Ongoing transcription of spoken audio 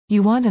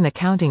You want an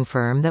accounting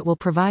firm that will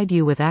provide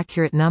you with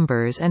accurate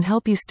numbers and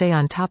help you stay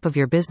on top of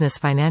your business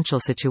financial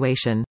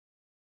situation.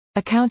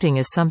 Accounting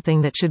is something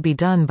that should be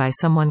done by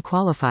someone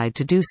qualified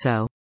to do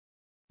so.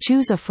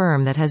 Choose a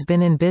firm that has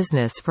been in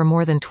business for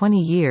more than 20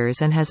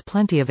 years and has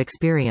plenty of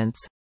experience.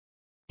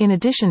 In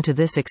addition to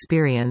this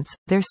experience,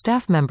 their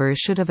staff members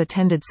should have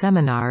attended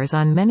seminars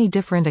on many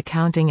different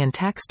accounting and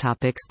tax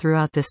topics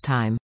throughout this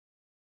time.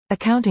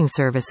 Accounting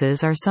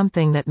services are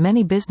something that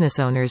many business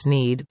owners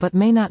need but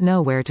may not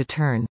know where to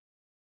turn.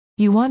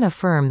 You want a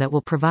firm that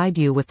will provide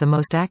you with the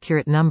most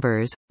accurate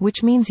numbers,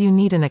 which means you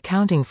need an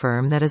accounting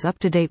firm that is up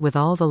to date with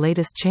all the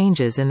latest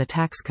changes in the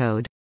tax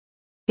code.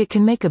 It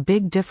can make a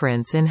big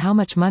difference in how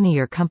much money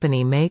your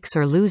company makes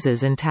or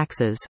loses in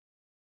taxes.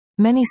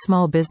 Many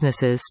small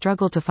businesses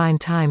struggle to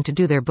find time to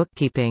do their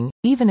bookkeeping,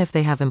 even if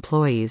they have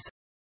employees.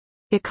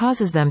 It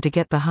causes them to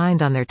get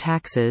behind on their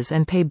taxes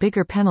and pay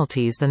bigger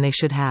penalties than they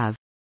should have.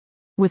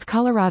 With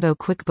Colorado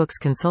QuickBooks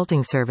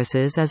Consulting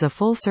Services as a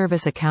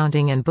full-service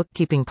accounting and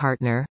bookkeeping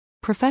partner,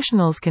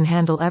 professionals can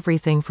handle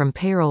everything from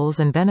payrolls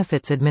and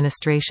benefits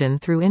administration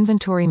through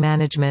inventory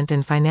management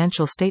and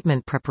financial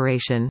statement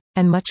preparation,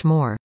 and much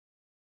more.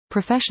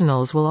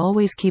 Professionals will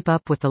always keep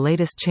up with the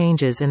latest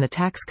changes in the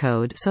tax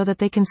code so that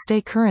they can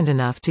stay current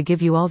enough to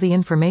give you all the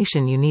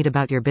information you need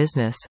about your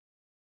business.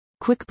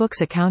 QuickBooks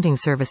Accounting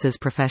Services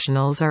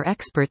professionals are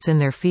experts in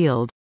their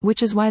field,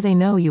 which is why they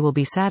know you will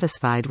be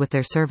satisfied with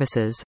their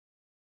services.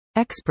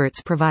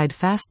 Experts provide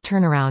fast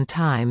turnaround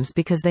times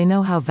because they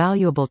know how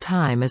valuable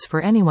time is for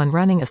anyone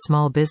running a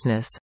small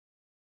business.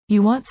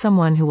 You want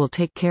someone who will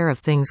take care of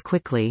things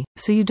quickly,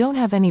 so you don't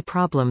have any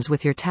problems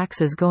with your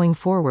taxes going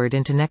forward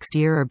into next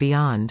year or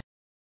beyond.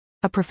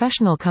 A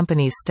professional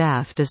company's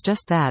staff does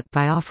just that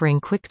by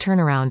offering quick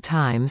turnaround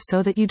times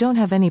so that you don't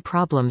have any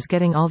problems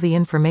getting all the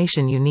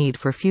information you need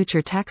for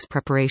future tax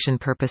preparation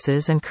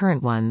purposes and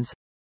current ones.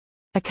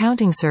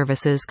 Accounting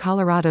Services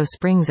Colorado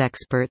Springs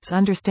experts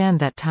understand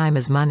that time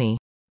is money.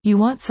 You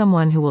want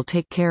someone who will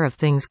take care of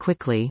things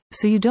quickly,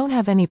 so you don't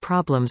have any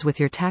problems with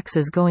your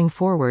taxes going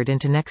forward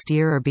into next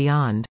year or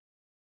beyond.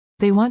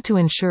 They want to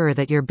ensure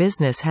that your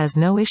business has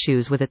no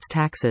issues with its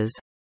taxes.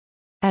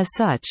 As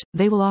such,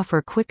 they will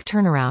offer quick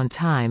turnaround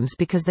times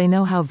because they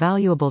know how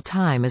valuable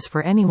time is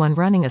for anyone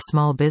running a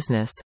small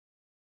business.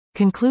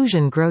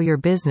 Conclusion: grow your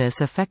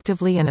business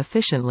effectively and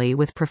efficiently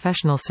with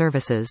professional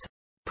services.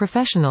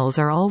 Professionals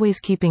are always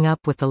keeping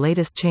up with the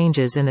latest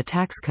changes in the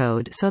tax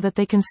code so that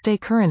they can stay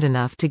current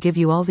enough to give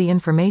you all the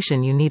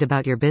information you need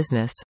about your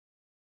business.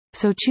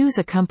 So choose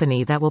a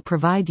company that will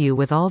provide you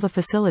with all the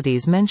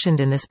facilities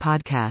mentioned in this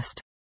podcast.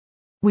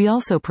 We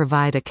also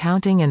provide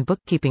accounting and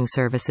bookkeeping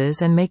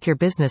services and make your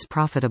business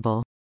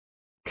profitable.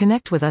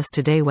 Connect with us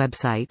today.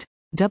 Website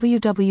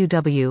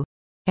www.answers.cpa.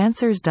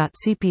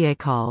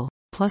 Call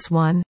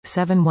 +1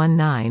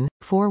 719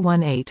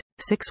 418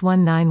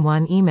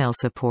 6191. Email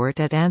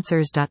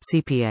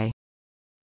support@answers.cpa.